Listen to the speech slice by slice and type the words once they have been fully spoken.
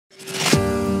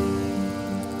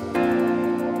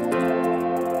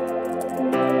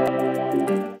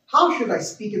How should I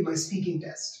speak in my speaking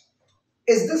test?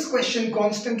 Is this question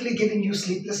constantly giving you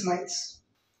sleepless nights?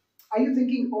 Are you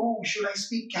thinking, oh, should I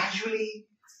speak casually,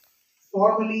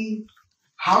 formally?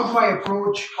 How do I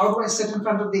approach? How do I sit in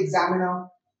front of the examiner?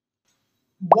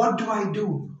 What do I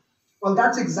do? Well,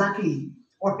 that's exactly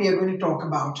what we are going to talk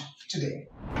about today.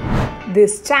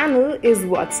 This channel is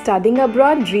what studying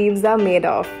abroad dreams are made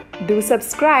of. Do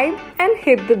subscribe and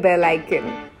hit the bell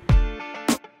icon.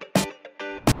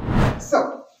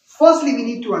 So, firstly, we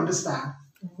need to understand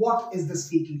what is the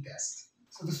speaking test.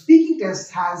 So, the speaking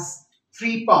test has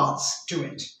three parts to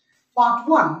it. Part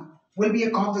one will be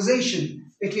a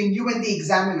conversation between you and the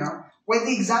examiner, where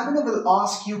the examiner will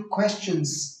ask you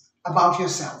questions about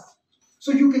yourself.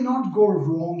 So, you cannot go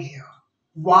wrong here.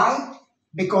 Why?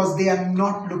 Because they are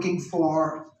not looking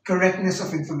for correctness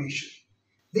of information.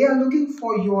 They are looking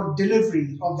for your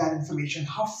delivery of that information,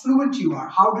 how fluent you are,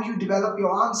 how do you develop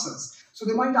your answers. So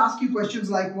they might ask you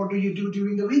questions like, what do you do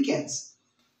during the weekends?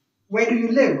 Where do you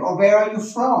live or where are you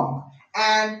from?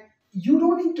 And you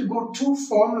don't need to go too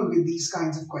formal with these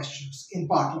kinds of questions in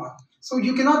part one. So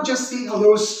you cannot just say,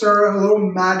 hello, sir, hello,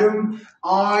 madam,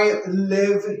 I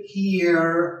live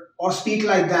here, or speak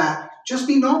like that. Just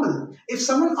be normal. If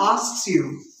someone asks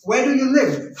you, where do you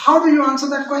live? How do you answer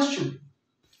that question?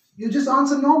 You just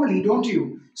answer normally, don't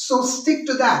you? So stick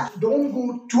to that. Don't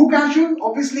go too casual.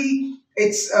 Obviously,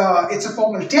 it's a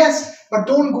formal test, but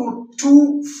don't go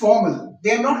too formal.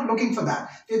 They're not looking for that.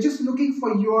 They're just looking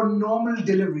for your normal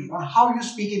delivery on how you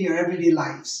speak in your everyday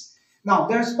lives. Now,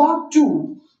 there's part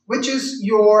two, which is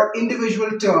your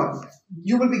individual turn.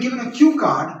 You will be given a cue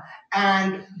card,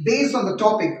 and based on the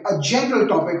topic, a general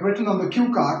topic written on the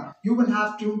cue card, you will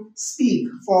have to speak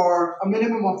for a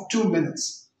minimum of 2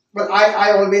 minutes. But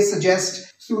I always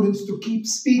suggest students to keep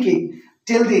speaking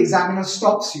till the examiner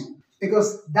stops you,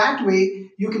 because that way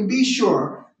you can be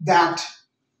sure that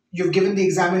you've given the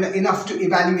examiner enough to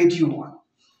evaluate you on.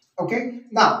 Okay?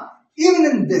 Now, even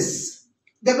in this,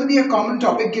 there will be a common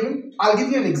topic given. I'll give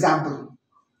you an example.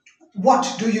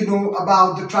 What do you know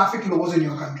about the traffic laws in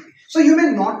your country? So you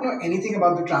may not know anything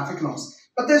about the traffic laws,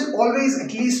 but there's always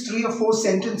at least 3 or 4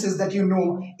 sentences that you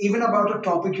know, even about a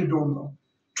topic you don't know.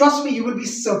 Trust me, you will be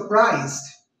surprised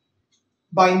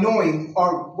by knowing,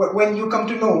 or when you come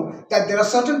to know, that there are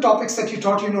certain topics that you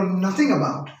thought you know nothing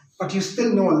about, but you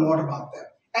still know a lot about them.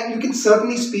 And you can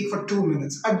certainly speak for 2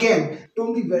 minutes. Again,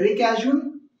 don't be very casual.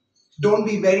 Don't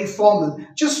be very formal.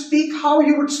 Just speak how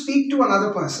you would speak to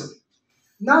another person.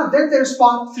 Now, then there's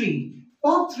part 3.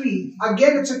 Part 3,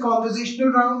 again, it's a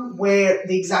conversational round where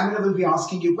the examiner will be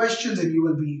asking you questions and you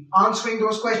will be answering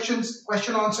those questions,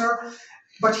 question answer.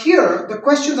 But here, the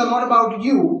questions are not about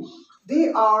you.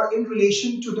 They are in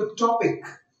relation to the topic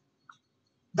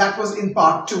that was in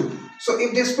part 2. So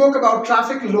if they spoke about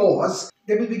traffic laws,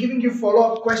 they will be giving you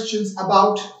follow-up questions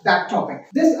about that topic.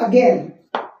 This, again,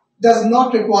 does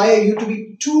not require you to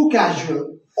be too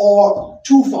casual or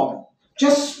too formal.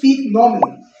 Just speak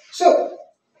normally. So,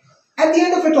 at the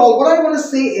end of it all, what I want to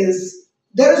say is,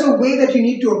 there is a way that you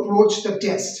need to approach the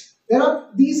test. There are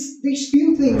these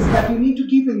few things that you need to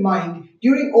keep in mind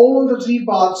during all the 3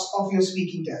 parts of your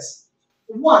speaking test.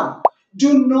 1,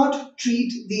 do not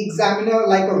treat the examiner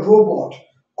like a robot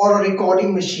or a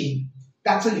recording machine.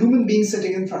 That's a human being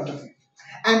sitting in front of you.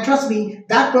 And trust me,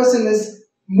 that person is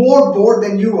more bored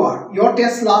than you are. Your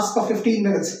test lasts for 15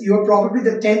 minutes. You are probably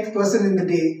the 10th person in the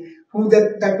day who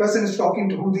that person is talking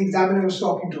to, who the examiner is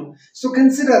talking to. So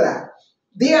consider that.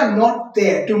 They are not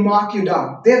there to mark you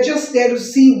down. They're just there to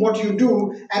see what you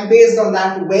do, and based on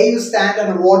that, where you stand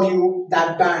and award you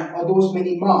that band or those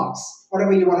many marks,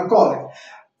 whatever you want to call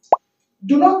it.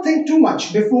 Do not think too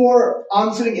much before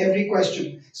answering every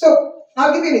question. So,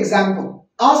 I'll give you an example.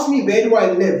 Ask me, where do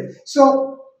I live?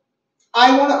 So,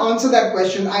 I want to answer that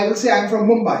question. I will say I'm from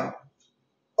Mumbai,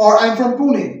 or I'm from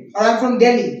Pune, or I'm from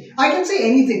Delhi. I can say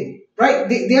anything. Right?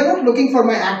 They are not looking for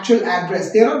my actual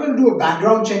address. They are not going to do a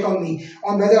background check on me,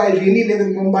 on whether I really live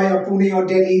in Mumbai or Pune or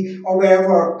Delhi or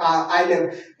wherever I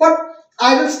live. But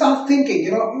I will start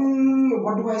thinking,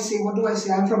 what do I say? What do I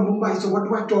say? I'm from Mumbai, so what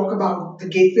do I talk about? The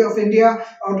Gateway of India?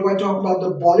 Or do I talk about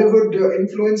the Bollywood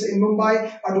influence in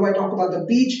Mumbai? Or do I talk about the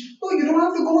beach? No, you don't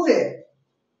have to go there.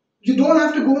 You don't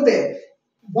have to go there.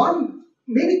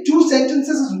 Maybe 2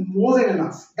 sentences is more than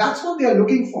enough. That's what they are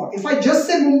looking for. If I just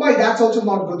say Mumbai, that's also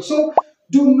not good. So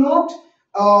do not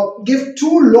give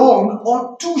too long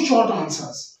or too short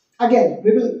answers. Again,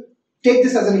 we will take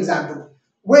this as an example.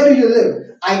 Where do you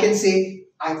live? I can say,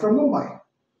 I'm from Mumbai.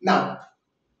 Now,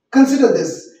 consider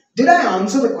this. Did I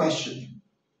answer the question?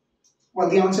 Well,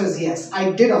 the answer is yes.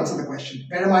 I did answer the question.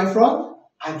 Where am I from?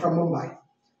 I'm from Mumbai.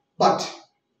 But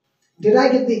Did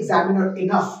I get the examiner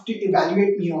enough to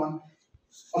evaluate me on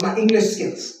my English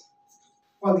skills?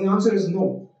 Well, the answer is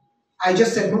no. I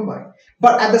just said Mumbai.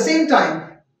 But at the same time,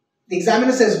 the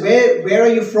examiner says, where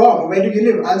are you from? Where do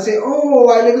you live? I'll say, oh,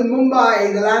 I live in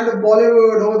Mumbai, the land of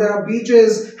Bollywood. Oh, there are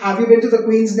beaches. Have you been to the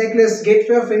Queen's Necklace,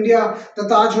 Gateway of India, the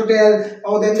Taj Hotel?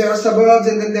 Oh, then there are suburbs,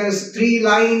 and then there's 3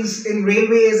 lines in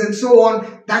railways and so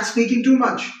on. That's speaking too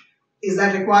much. Is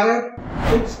that required?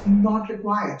 It's not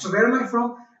required. So where am I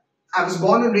from? I was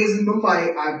born and raised in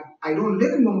Mumbai. I don't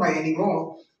live in Mumbai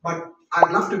anymore, but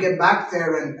I'd love to get back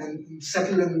there and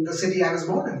settle in the city I was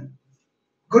born in.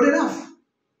 Good enough.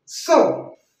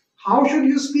 So, how should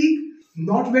you speak?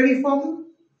 Not very formal,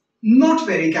 not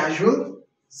very casual,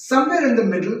 somewhere in the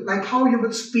middle, like how you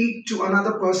would speak to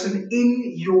another person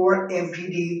in your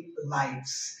everyday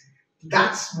lives.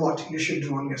 That's what you should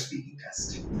do on your speaking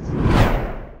test.